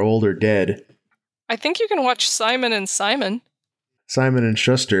all either old or dead. I think you can watch Simon and Simon. Simon and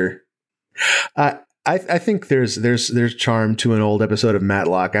Schuster. I think there's charm to an old episode of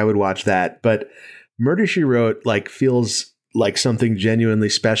Matlock. I would watch that, but Murder She Wrote like feels like something genuinely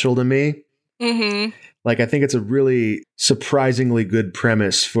special to me. Mm-hmm. Like, I think it's a really surprisingly good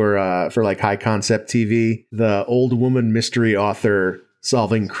premise for like high concept TV. The old woman mystery author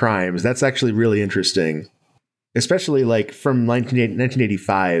solving crimes. That's actually really interesting, especially like from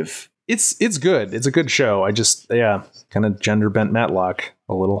 1985. It's good. It's a good show. I just kind of gender bent Matlock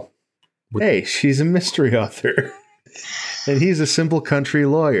a little. Hey, she's a mystery author. And he's a simple country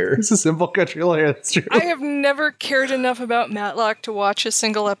lawyer. He's a simple country lawyer. That's true. I have never cared enough about Matlock to watch a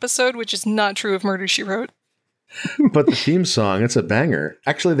single episode, which is not true of Murder, She Wrote. But the theme song, it's a banger.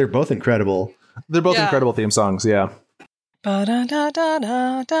 Actually, they're both incredible. They're both incredible theme songs, yeah.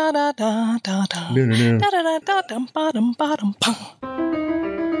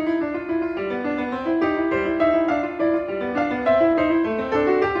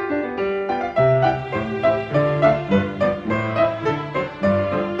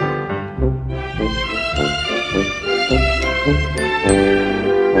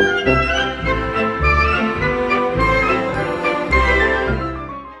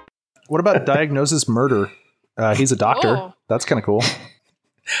 What about Diagnosis Murder? He's a doctor. Oh. That's kind of cool.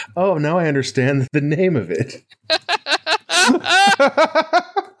 Oh, now I understand the name of it.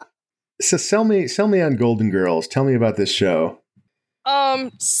 So sell me on Golden Girls. Tell me about this show.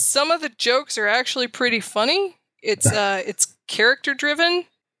 Some of the jokes are actually pretty funny. It's character driven.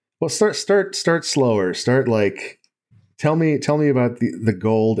 Well, start slower. Start like tell me about the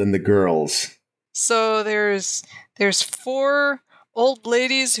gold and the girls. So there's 4 old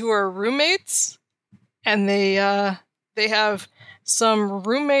ladies who are roommates, and they have some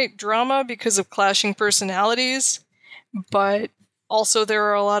roommate drama because of clashing personalities, but also there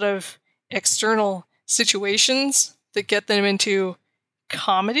are a lot of external situations that get them into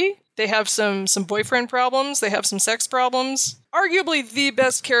comedy. They have some boyfriend problems, they have some sex problems. Arguably the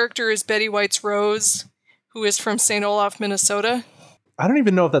best character is Betty White's Rose, who is from St. Olaf, Minnesota. I don't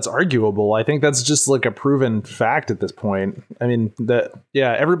even know if that's arguable. I think that's just like a proven fact at this point. I mean,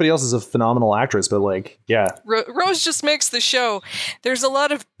 everybody else is a phenomenal actress, but like, yeah. Rose just makes the show. There's a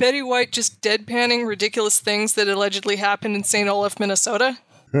lot of Betty White just deadpanning ridiculous things that allegedly happened in St. Olaf, Minnesota.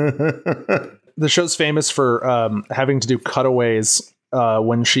 The show's famous for having to do cutaways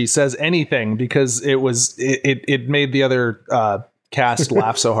when she says anything because it made the other cast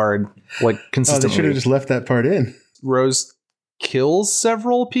laugh so hard, like consistently. They should have just left that part in. Rose kills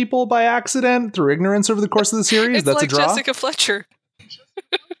several people by accident through ignorance over the course of the series. It's That's like a draw. Jessica Fletcher.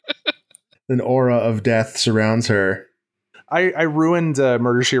 An aura of death surrounds her. I ruined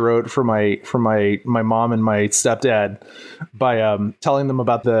Murder She Wrote for my mom and my stepdad by telling them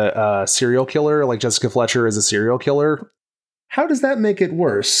about the serial killer. Like Jessica Fletcher is a serial killer. How does that make it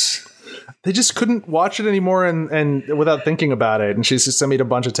worse? They just couldn't watch it anymore and without thinking about it. And she's just sent me a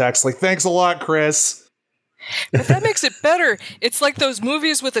bunch of texts like, "Thanks a lot, Chris." But that makes it better. It's like those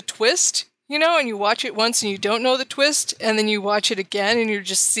movies with a twist, you know, and you watch it once and you don't know the twist, and then you watch it again and you're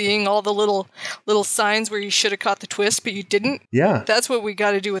just seeing all the little signs where you should have caught the twist, but you didn't. Yeah. That's what we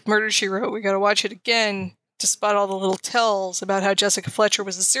got to do with Murder, She Wrote. We got to watch it again to spot all the little tells about how Jessica Fletcher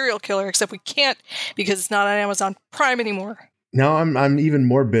was a serial killer, except we can't because it's not on Amazon Prime anymore. Now I'm even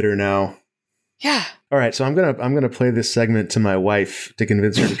more bitter now. Yeah. All right, so I'm gonna play this segment to my wife to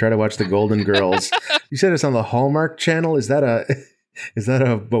convince her to try to watch the Golden Girls. You said it's on the Hallmark Channel. Is that a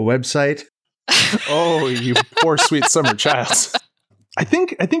website? Oh, you poor sweet summer child. I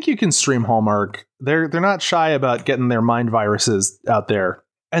think you can stream Hallmark. They're not shy about getting their mind viruses out there.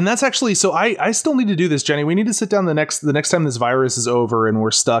 And that's actually, so I still need to do this, Jenny. We need to sit down the next time this virus is over and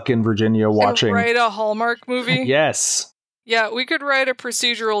we're stuck in Virginia watching. And write a Hallmark movie? Yes. Yeah, we could write a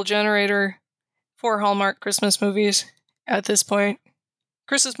procedural generator for Hallmark Christmas movies at this point.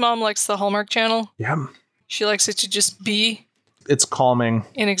 Chris's mom likes the Hallmark Channel. Yeah. She likes it to just be It's calming.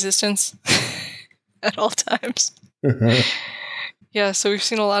 in existence at all times. Yeah, so we've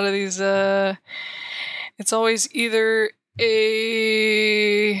seen a lot of these. It's always either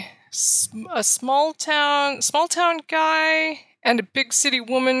a small town guy and a big city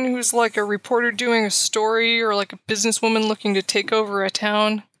woman who's like a reporter doing a story, or like a businesswoman looking to take over a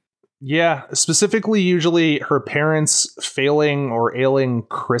town. Yeah, specifically usually her parents' failing or ailing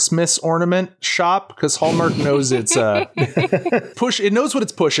Christmas ornament shop, because Hallmark knows it's it knows what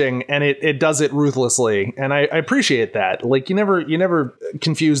it's pushing, and it does it ruthlessly, and I appreciate that. Like, you never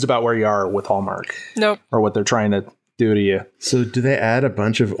confused about where you are with Hallmark. Nope. Or what they're trying to do to you. So do they add a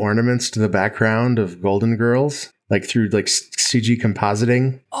bunch of ornaments to the background of Golden Girls, like through like CG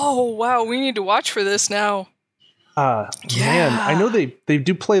compositing? Oh wow, we need to watch for this now. Man, I know they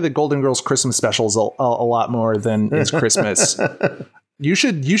do play the Golden Girls Christmas specials a lot more than it's Christmas. You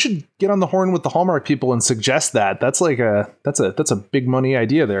should get on the horn with the Hallmark people and suggest that. That's like that's a big money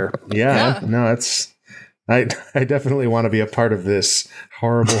idea there. Yeah. No, I definitely want to be a part of this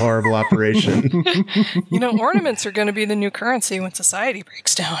horrible operation. Ornaments are going to be the new currency when society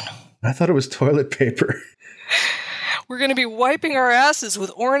breaks down. I thought it was toilet paper. We're going to be wiping our asses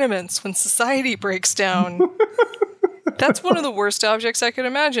with ornaments when society breaks down. That's one of the worst objects I could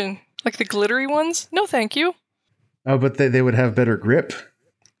imagine. Like the glittery ones? No, thank you. Oh, but they would have better grip.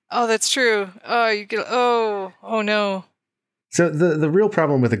 Oh, that's true. Oh no. So the real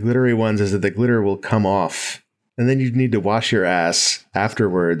problem with the glittery ones is that the glitter will come off, and then you'd need to wash your ass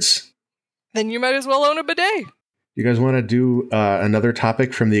afterwards. Then you might as well own a bidet. You guys want to do another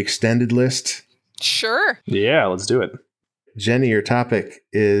topic from the extended list? Sure. Yeah, let's do it. Jenny, your topic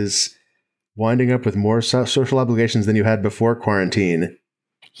is winding up with more social obligations than you had before quarantine.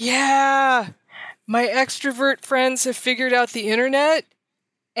 Yeah. My extrovert friends have figured out the internet,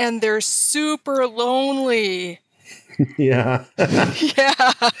 and they're super lonely. Yeah.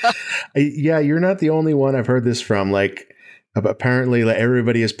 Yeah. Yeah, you're not the only one I've heard this from. Like, apparently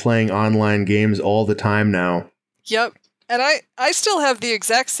everybody is playing online games all the time now. Yep. And I still have the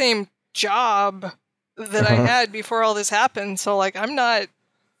exact same job that I had before all this happened. So like I'm not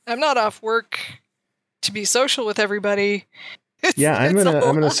off work to be social with everybody. I'm in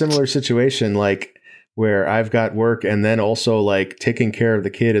a similar situation, like where I've got work and then also like taking care of the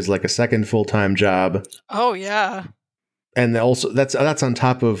kid is like a second full-time job. Oh yeah. And also that's on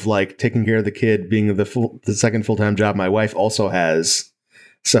top of like taking care of the kid being the second full-time job my wife also has.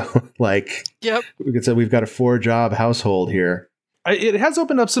 So like, yep. We could say we've got a 4-job household here. It has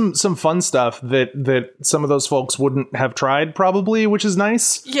opened up some fun stuff that some of those folks wouldn't have tried probably, which is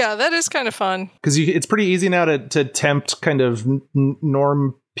nice. Yeah, that is kind of fun. Because it's pretty easy now to tempt kind of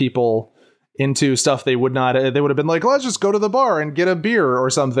norm people into stuff they would not. They would have been like, let's just go to the bar and get a beer or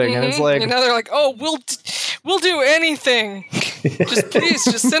something. Mm-hmm. And it's like, and now they're like, oh, we'll do anything.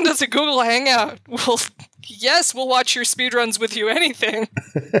 Just send us a Google Hangout. We'll watch your speedruns with you. Anything.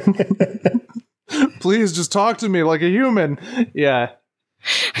 Please just talk to me like a human. Yeah.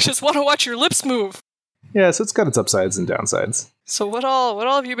 I just want to watch your lips move. Yeah, so it's got its upsides and downsides. So what all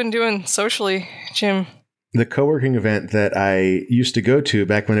have you been doing socially, Jim? The co-working event that I used to go to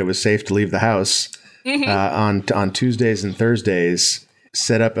back when it was safe to leave the house, on Tuesdays and Thursdays,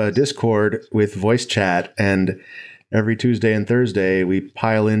 set up a Discord with voice chat, and every Tuesday and Thursday we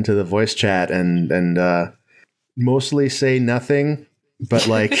pile into the voice chat and mostly say nothing, but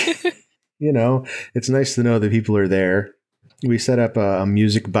like it's nice to know that people are there. We set up a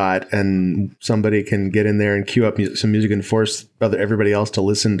music bot, and somebody can get in there and queue up some music and force everybody else to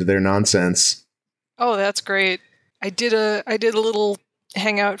listen to their nonsense. Oh, that's great. I did a little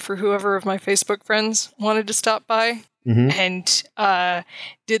hangout for whoever of my Facebook friends wanted to stop by, and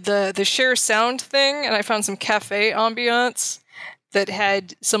did the share sound thing, and I found some cafe ambiance that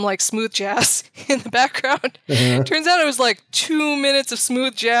had some like smooth jazz in the background. Turns out it was like 2 minutes of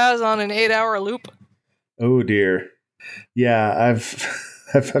smooth jazz on an 8-hour loop. Oh dear. Yeah,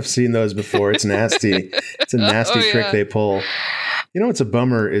 I've seen those before. It's nasty. It's a nasty trick they pull. What's a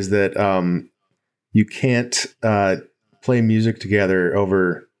bummer is that you can't play music together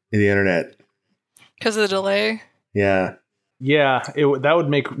over the internet. Because of the delay? Yeah. Yeah, that would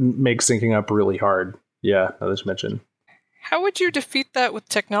make syncing up really hard. Yeah, now that you mentioned. How would you defeat that with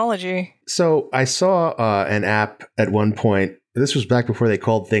technology? So I saw an app at one point. This was back before they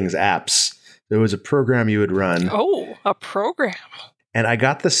called things apps. There was a program you would run. Oh, a program. And I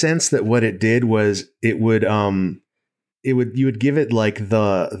got the sense that what it did was you would give it like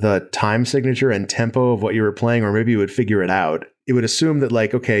the time signature and tempo of what you were playing, or maybe you would figure it out. It would assume that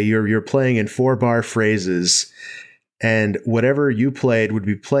like, okay, you're playing in 4-bar phrases, and whatever you played would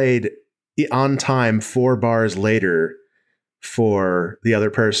be played on time 4 bars later for the other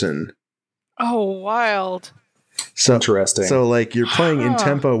person. Oh, wild. So interesting. So like you're playing in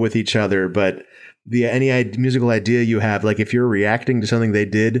tempo with each other, but any musical idea you have, like if you're reacting to something they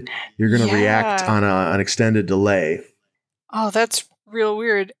did, you're going to react on an extended delay. Oh, that's real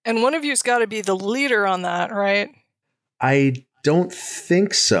weird. And one of you's got to be the leader on that, right? I don't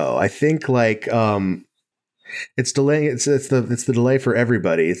think so. I think like it's delaying. It's the delay for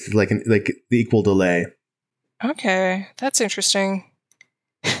everybody. It's like the equal delay. Okay, that's interesting.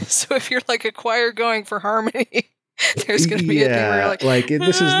 So if you're like a choir going for harmony, there's going to be a thing where you're like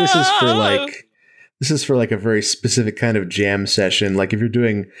this is for like a very specific kind of jam session. Like if you're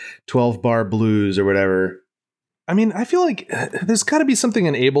doing 12-bar blues or whatever. I mean, I feel like there's got to be something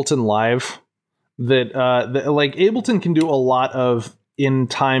in Ableton Live that like Ableton can do a lot of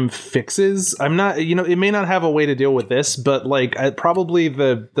in-time fixes. I'm not, it may not have a way to deal with this, but like probably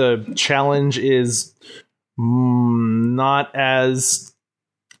the challenge is not as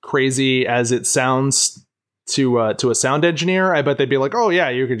crazy as it sounds to a sound engineer. I bet they'd be like, oh yeah,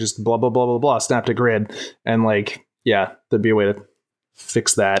 you could just blah blah blah blah blah snap to grid, and like yeah, there'd be a way to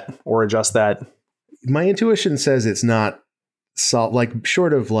fix that or adjust that. My intuition says it's not like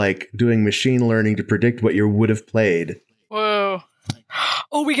short of like doing machine learning to predict what you would have played. Whoa.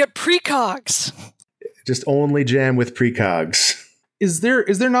 Oh, we get precogs. Just only jam with precogs. Is there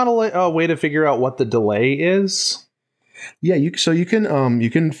not a way to figure out what the delay is? Yeah, you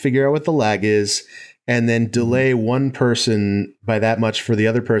can figure out what the lag is and then delay one person by that much for the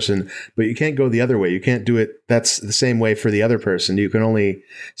other person, but you can't go the other way. You can't do it that's the same way for the other person. You can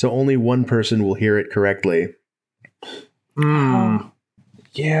only one person will hear it correctly.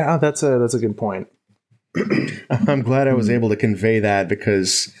 Yeah, that's a good point. I'm glad I was able to convey that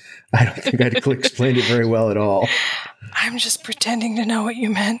because I don't think I explained it very well at all. I'm just pretending to know what you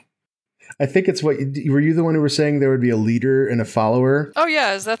meant. I think it's were you the one who were saying there would be a leader and a follower? Oh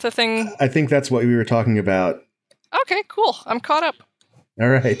yeah, is that the thing? I think that's what we were talking about. Okay, cool. I'm caught up. All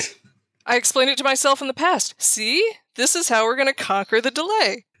right. I explained it to myself in the past. See? This is how we're going to conquer the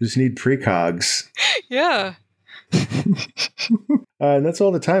delay. You just need precogs. Yeah. And that's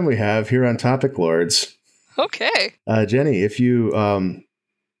all the time we have here on Topic Lords. Okay. Jenny, if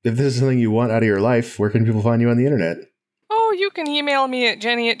this is something you want out of your life, where can people find you on the internet? Oh, you can email me at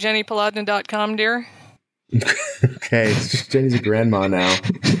jenny@jennypolodna.com, dear. Okay, Jenny's a grandma now.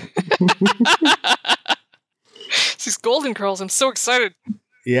 These golden curls, I'm so excited.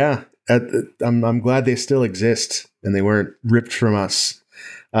 Yeah, I'm glad they still exist and they weren't ripped from us.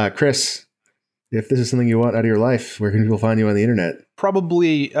 Chris, if this is something you want out of your life, where can people find you on the internet?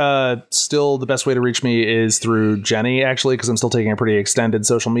 Probably still the best way to reach me is through Jenny, actually, because I'm still taking a pretty extended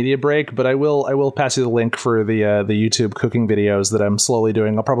social media break. But I will pass you the link for the YouTube cooking videos that I'm slowly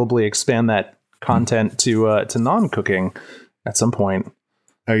doing. I'll probably expand that content to non-cooking at some point.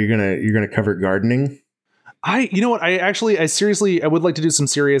 Are you gonna cover gardening? You know what? I would like to do some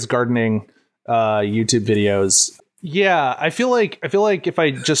serious gardening YouTube videos. Yeah, I feel like if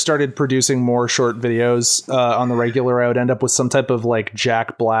I just started producing more short videos on the regular, I would end up with some type of like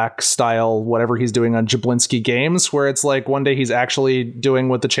Jack Black style, whatever he's doing on Jablinski Games, where it's like one day he's actually doing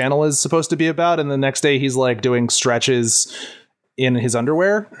what the channel is supposed to be about, and the next day he's like doing stretches in his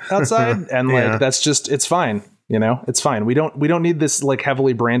underwear outside, and like that's just it's fine, it's fine. We don't need this like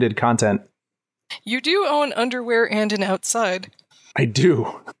heavily branded content. You do own underwear and an outside. I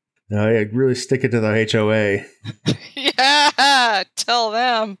do. No, yeah, really stick it to the HOA. Yeah, tell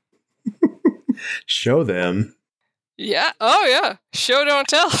them. Show them. Yeah. Oh, yeah. Show, don't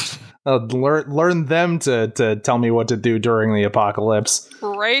tell. Learn them to tell me what to do during the apocalypse.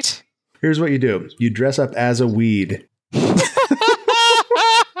 Right. Here's what you do. You dress up as a weed.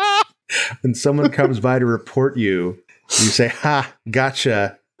 When someone comes by to report you, you say, "Ha,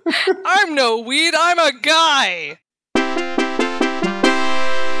 gotcha." I'm no weed, I'm a guy.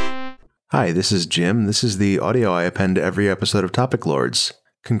 Hi, this is Jim. This is the audio I append to every episode of Topic Lords.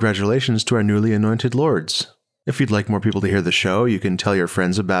 Congratulations to our newly anointed lords. If you'd like more people to hear the show, you can tell your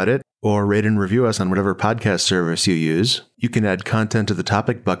friends about it, or rate and review us on whatever podcast service you use. You can add content to the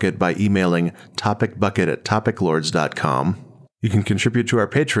Topic Bucket by emailing topicbucket@topiclords.com. You can contribute to our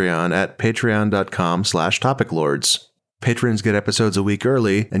Patreon at patreon.com/topiclords. Patrons get episodes a week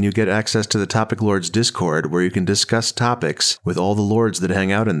early, and you get access to the Topic Lords Discord, where you can discuss topics with all the lords that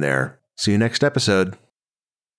hang out in there. See you next episode.